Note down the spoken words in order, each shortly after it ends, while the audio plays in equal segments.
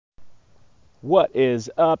What is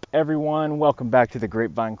up, everyone? Welcome back to the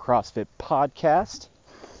Grapevine CrossFit Podcast.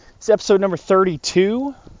 It's episode number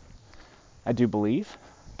 32, I do believe.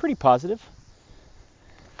 Pretty positive.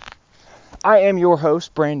 I am your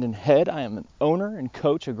host, Brandon Head. I am an owner and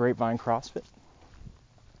coach of Grapevine CrossFit.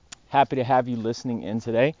 Happy to have you listening in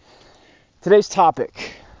today. Today's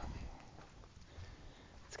topic,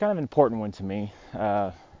 it's kind of an important one to me,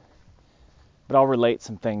 but I'll relate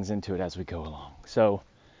some things into it as we go along. So,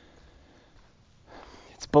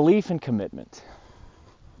 it's belief and commitment.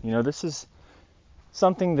 You know, this is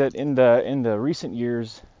something that in the recent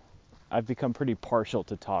years I've become pretty partial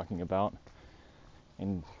to talking about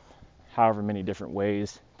in however many different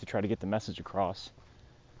ways to try to get the message across.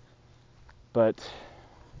 But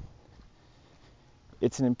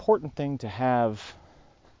it's an important thing to have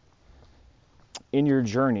in your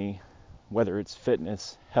journey, whether it's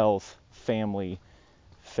fitness, health, family,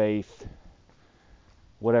 faith,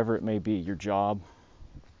 whatever it may be, your job.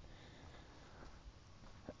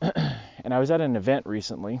 And I was at an event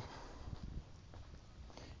recently,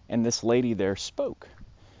 and this lady there spoke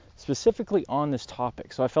specifically on this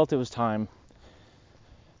topic. So I felt it was time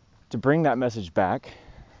to bring that message back,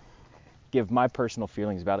 give my personal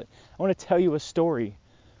feelings about it. I want to tell you a story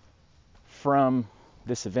from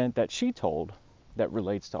this event that she told that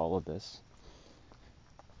relates to all of this,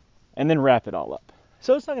 and then wrap it all up.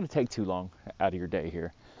 So it's not going to take too long out of your day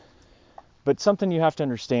here. But something you have to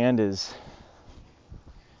understand is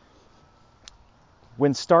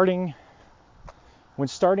when starting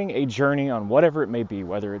a journey on whatever it may be,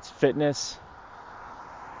 whether it's fitness,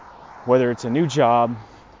 whether it's a new job,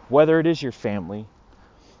 whether it is your family,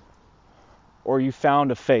 or you found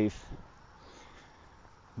a faith,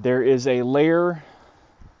 there is a layer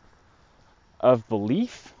of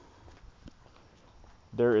belief,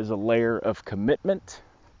 there is a layer of commitment,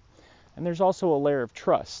 and there's also a layer of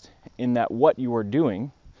trust in that what you are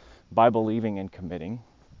doing by believing and committing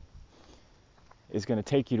is going to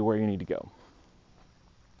take you to where you need to go.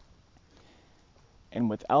 And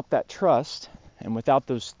without that trust, and without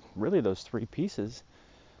those three pieces,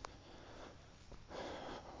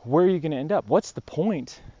 where are you going to end up? What's the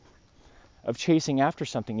point of chasing after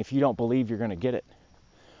something if you don't believe you're going to get it?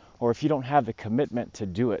 Or if you don't have the commitment to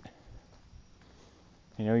do it?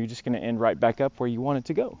 You know, you're just going to end right back up where you want it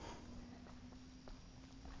to go.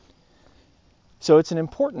 So it's an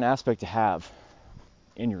important aspect to have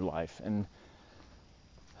in your life. And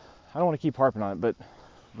I don't want to keep harping on it, but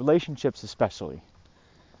relationships especially.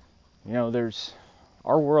 You know,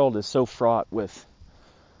 our world is so fraught with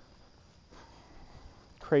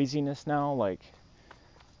craziness now, like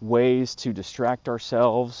ways to distract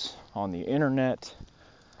ourselves on the internet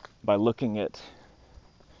by looking at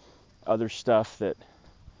other stuff that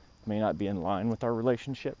may not be in line with our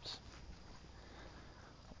relationships,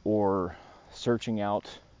 or searching out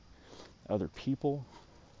other people,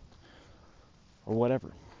 or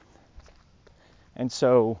whatever. And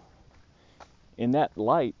so, in that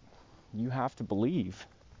light, you have to believe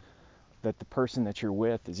that the person that you're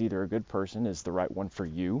with is either a good person, is the right one for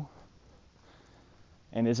you,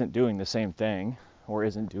 and isn't doing the same thing, or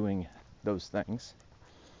isn't doing those things.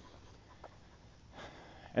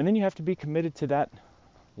 And then you have to be committed to that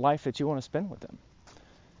life that you want to spend with them.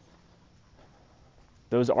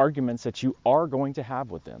 Those arguments that you are going to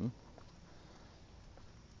have with them,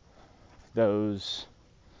 those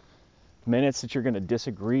minutes that you're going to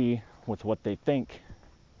disagree with what they think,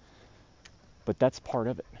 but that's part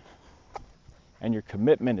of it. And your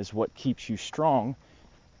commitment is what keeps you strong,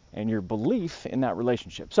 and your belief in that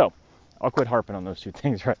relationship. So, I'll quit harping on those two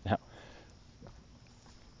things right now.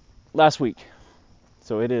 Last week,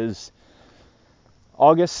 so it is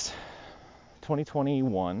August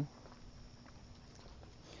 2021,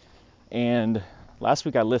 and last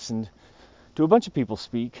week I listened to a bunch of people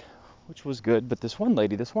speak, which was good, but this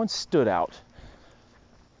one stood out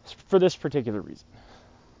for this particular reason.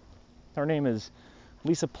 Her name is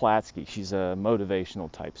Lisa Platsky. She's a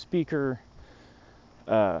motivational type speaker,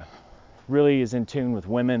 really is in tune with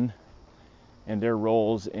women and their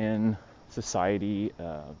roles in society,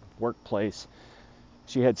 workplace.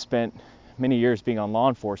 She had spent many years being on law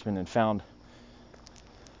enforcement and found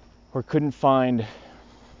or couldn't find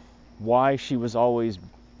why she was always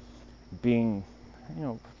being,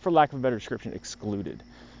 for lack of a better description, excluded.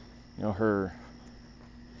 Her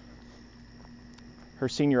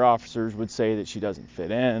senior officers would say that she doesn't fit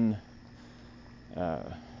in,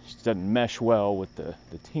 she doesn't mesh well with the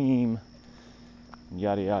team,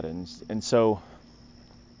 yada yada. And so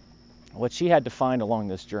what she had to find along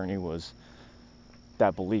this journey was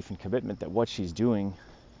that belief and commitment that what she's doing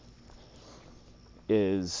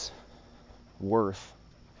is worth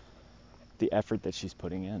the effort that she's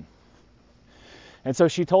putting in. And so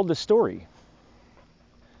she told this story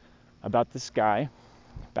about this guy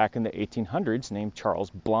back in the 1800s named Charles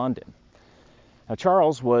Blondin. Now,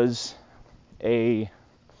 Charles was I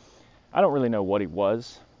don't really know what he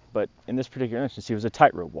was, but in this particular instance, he was a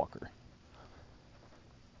tightrope walker.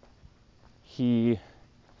 He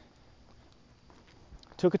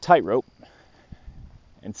took a tightrope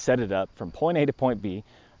and set it up from point A to point B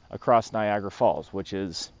across Niagara Falls, which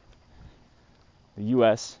is the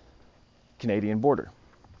U.S.-Canadian border.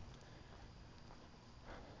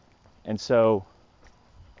 And so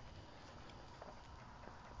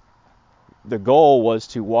the goal was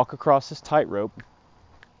to walk across this tightrope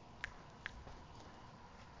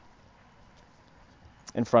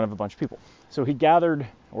in front of a bunch of people. So he gathered,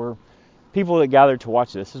 or people that gathered to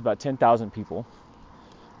watch this, was about 10,000 people,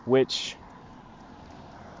 which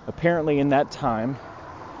apparently in that time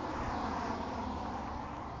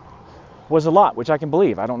was a lot, which I can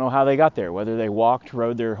believe. I don't know how they got there, whether they walked,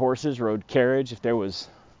 rode their horses, rode carriage, if there was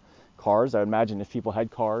cars. I would imagine if people had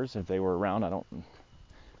cars, if they were around. I don't,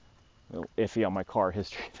 a little iffy on my car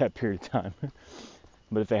history at that period of time.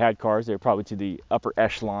 But if they had cars, they were probably to the upper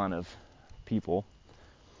echelon of people.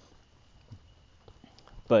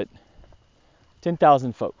 But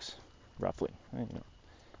 10,000 folks, roughly,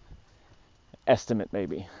 estimate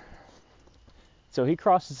maybe. So he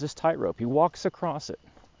crosses this tightrope. He walks across it.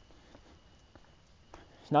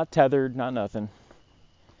 He's not tethered, not nothing.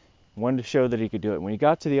 He wanted to show that he could do it. When he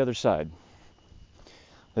got to the other side,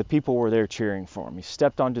 the people were there cheering for him. He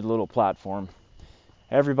stepped onto the little platform.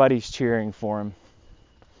 Everybody's cheering for him.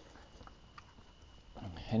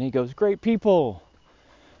 And he goes, "Great people.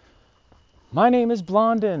 My name is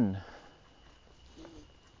Blondin.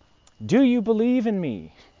 Do you believe in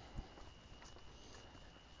me?"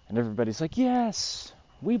 And everybody's like, "Yes,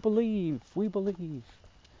 we believe, we believe."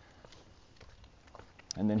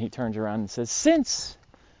 And then he turns around and says, "Since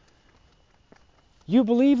you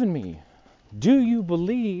believe in me, do you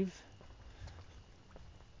believe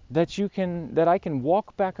that I can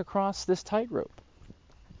walk back across this tightrope?"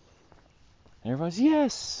 And everybody's,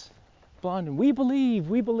 "Yes, Blondin, we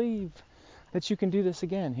believe that you can do this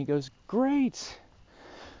again." He goes, "Great.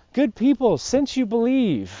 Good people, since you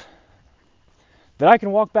believe that I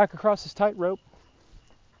can walk back across this tightrope,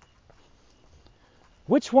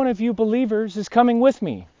 which one of you believers is coming with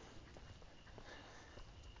me?"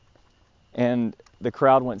 And the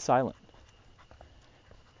crowd went silent.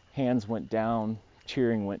 Hands went down,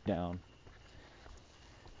 cheering went down.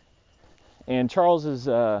 And Charles's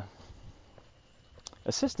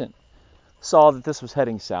assistant saw that this was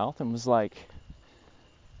heading south and was like,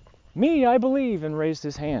 "Me, I believe," and raised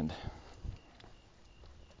his hand.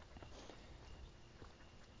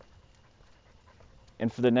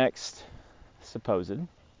 And for the next supposed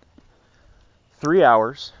 3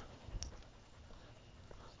 hours,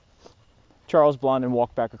 Charles Blondin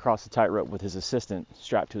walked back across the tightrope with his assistant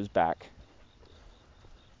strapped to his back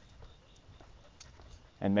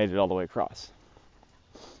and made it all the way across.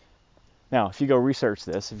 Now, if you go research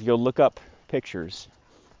this, if you go look up pictures,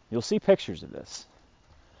 you'll see pictures of this.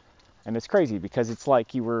 And it's crazy because it's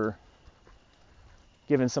like you were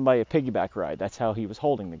giving somebody a piggyback ride. That's how he was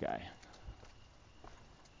holding the guy.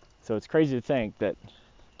 So it's crazy to think that it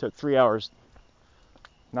took 3 hours,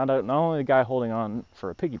 not only the guy holding on for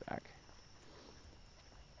a piggyback,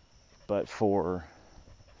 but for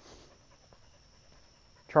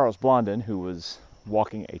Charles Blondin, who was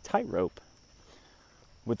walking a tightrope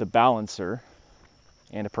with a balancer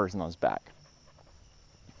and a person on his back.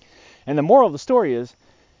 And the moral of the story is,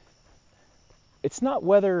 it's not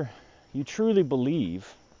whether you truly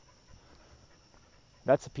believe.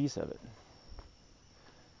 That's a piece of it.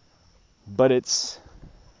 But it's,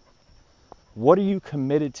 what are you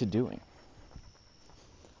committed to doing?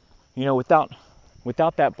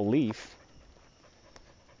 Without that belief,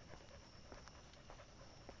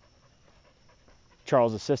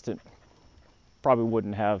 Charles' assistant probably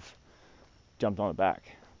wouldn't have jumped on the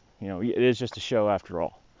back. It is just a show after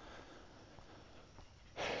all.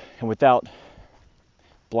 And without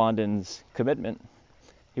Blondin's commitment,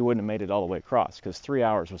 he wouldn't have made it all the way across, because 3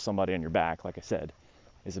 hours with somebody on your back, like I said,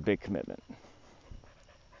 is a big commitment.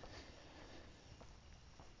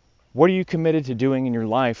 What are you committed to doing in your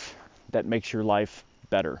life that makes your life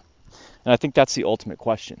better? And I think that's the ultimate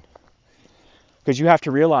question. Because you have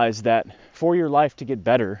to realize that for your life to get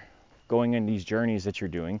better, going in these journeys that you're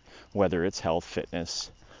doing, whether it's health,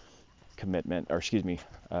 fitness, commitment, or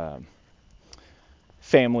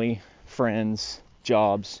family, friends,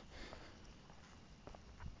 jobs,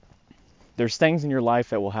 there's things in your life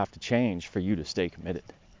that will have to change for you to stay committed.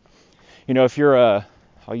 If you're a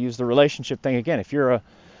I'll use the relationship thing again. If you're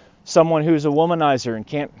someone who's a womanizer and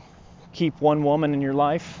can't keep one woman in your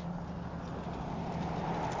life,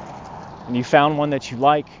 and you found one that you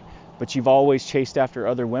like, but you've always chased after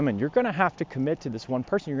other women, you're going to have to commit to this one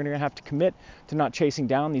person. You're going to have to commit to not chasing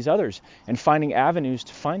down these others and finding avenues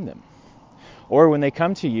to find them. Or when they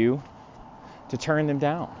come to you, to turn them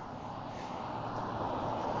down.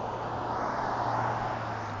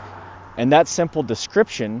 And that simple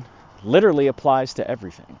description literally applies to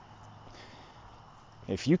everything.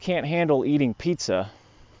 If you can't handle eating pizza,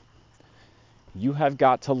 you have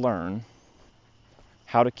got to learn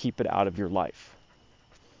how to keep it out of your life.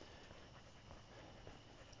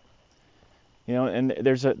 You know, and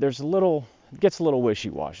there's a little, it gets a little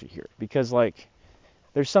wishy-washy here, because like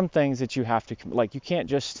there's some things that you have to, like you can't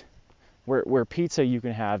just, where pizza you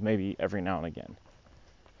can have maybe every now and again.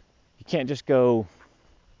 You can't just go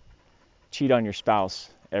cheat on your spouse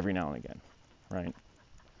every now and again, right?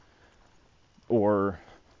 Or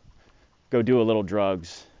go do a little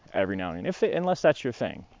drugs every now and again, unless that's your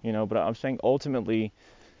thing, you know. But I'm saying ultimately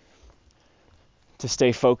to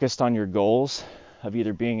stay focused on your goals of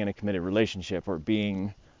either being in a committed relationship or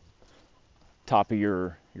being top of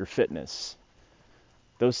your fitness,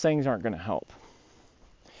 those things aren't going to help.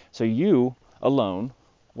 So you alone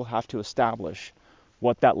will have to establish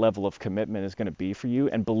what that level of commitment is going to be for you,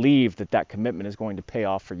 and believe that that commitment is going to pay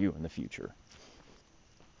off for you in the future.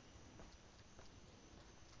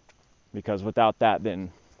 Because without that,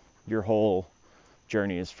 then your whole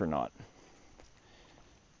journey is for naught.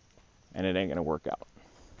 And it ain't going to work out.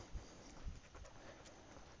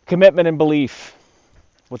 Commitment and belief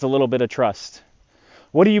with a little bit of trust.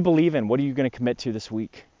 What do you believe in? What are you going to commit to this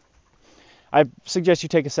week? I suggest you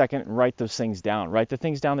take a second and write those things down. Write the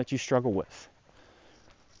things down that you struggle with.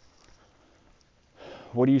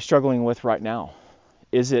 What are you struggling with right now?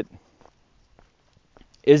 Is it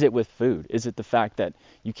with food? Is it the fact that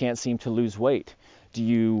you can't seem to lose weight? Do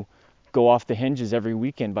you go off the hinges every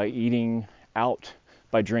weekend by eating out,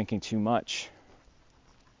 by drinking too much?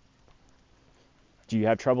 Do you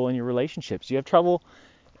have trouble in your relationships? Do you have trouble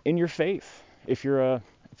in your faith if you're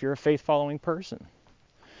a faith-following person?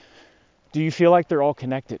 Do you feel like they're all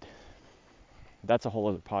connected? That's a whole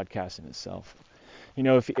other podcast in itself. You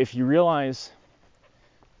know, if you realize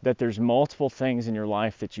that there's multiple things in your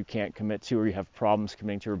life that you can't commit to, or you have problems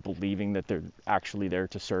committing to, or believing that they're actually there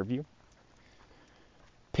to serve you,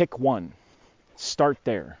 pick one. Start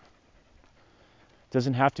there. It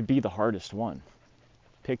doesn't have to be the hardest one.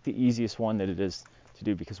 Pick the easiest one that it is to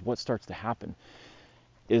do, because what starts to happen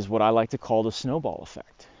is what I like to call the snowball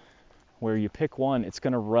effect, where you pick one, it's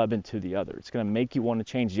going to rub into the other. It's going to make you want to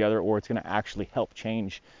change the other, or it's going to actually help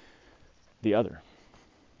change the other.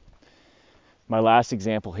 My last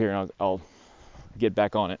example here, and I'll get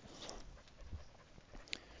back on it.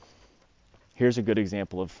 Here's a good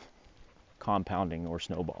example of compounding or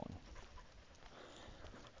snowballing.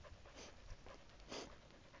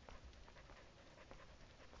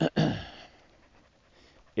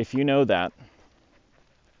 If you know that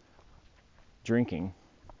drinking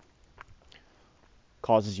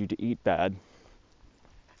causes you to eat bad,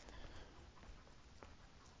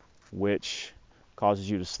 which causes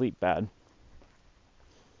you to sleep bad,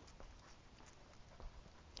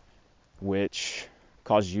 which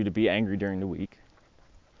causes you to be angry during the week,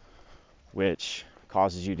 which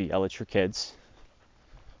causes you to yell at your kids,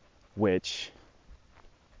 which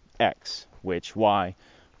X, which Y,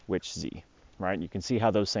 which Z, right? You can see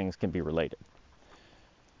how those things can be related.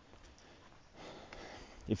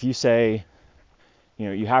 If you say, you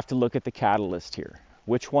know, you have to look at the catalyst here.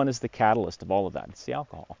 Which one is the catalyst of all of that? It's the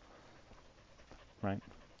alcohol, right?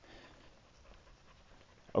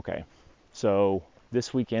 Okay, so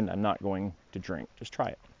this weekend I'm not going to drink. Just try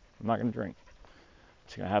it. I'm not going to drink. I'm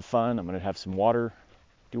just going to have fun. I'm going to have some water,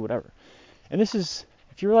 do whatever. And this is,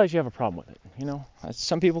 if you realize you have a problem with it, you know,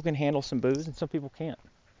 some people can handle some booze and some people can't.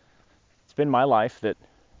 It's been my life that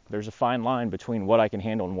there's a fine line between what I can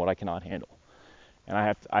handle and what I cannot handle. And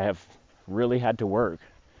I have really had to work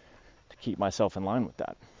to keep myself in line with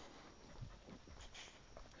that.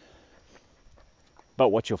 But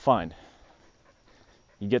what you'll find,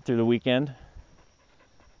 you get through the weekend,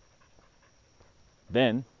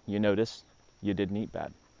 then you notice you didn't eat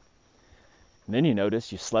bad. And then you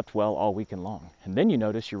notice you slept well all weekend long. And then you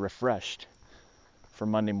notice you're refreshed for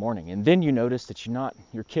Monday morning. And then you notice that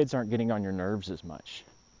your kids aren't getting on your nerves as much.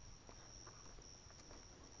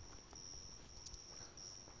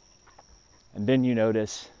 And then you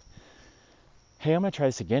notice, hey, I'm going to try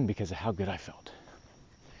this again because of how good I felt.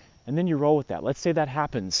 And then you roll with that. Let's say that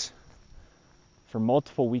happens for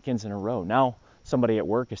multiple weekends in a row. Now, somebody at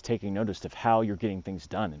work is taking notice of how you're getting things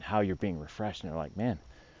done and how you're being refreshed, and they're like, man,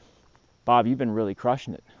 Bob, you've been really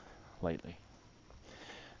crushing it lately.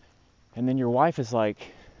 And then your wife is like,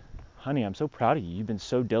 honey, I'm so proud of you. You've been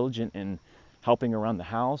so diligent in helping around the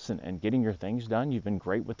house and getting your things done. You've been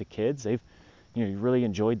great with the kids. You really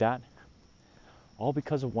enjoyed that. All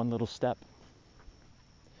because of one little step.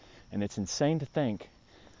 And it's insane to think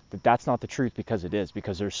that that's not the truth, because it is.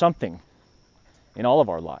 Because there's something in all of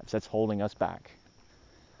our lives that's holding us back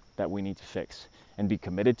that we need to fix and be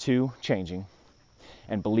committed to changing,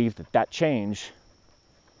 and believe that that change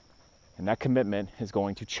and that commitment is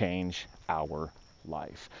going to change our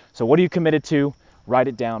life. So what are you committed to? Write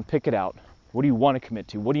it down, pick it out. What do you want to commit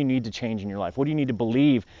to? What do you need to change in your life? What do you need to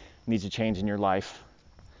believe needs to change in your life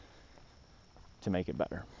to make it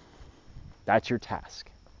better? That's your task.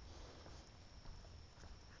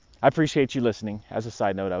 I appreciate you listening. As a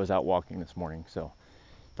side note, I was out walking this morning, so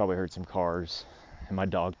probably heard some cars and my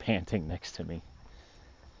dog panting next to me.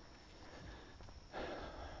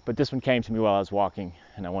 But this one came to me while I was walking,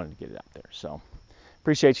 and I wanted to get it out there. So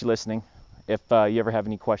appreciate you listening. If you ever have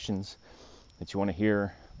any questions that you want to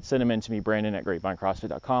hear, send them in to me,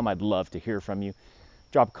 Brandon@grapevinecrossfit.com. I'd love to hear from you.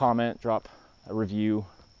 Drop a comment, drop a review,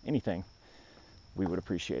 anything. We would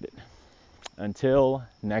appreciate it. Until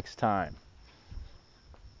next time,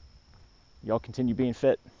 y'all continue being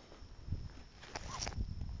fit.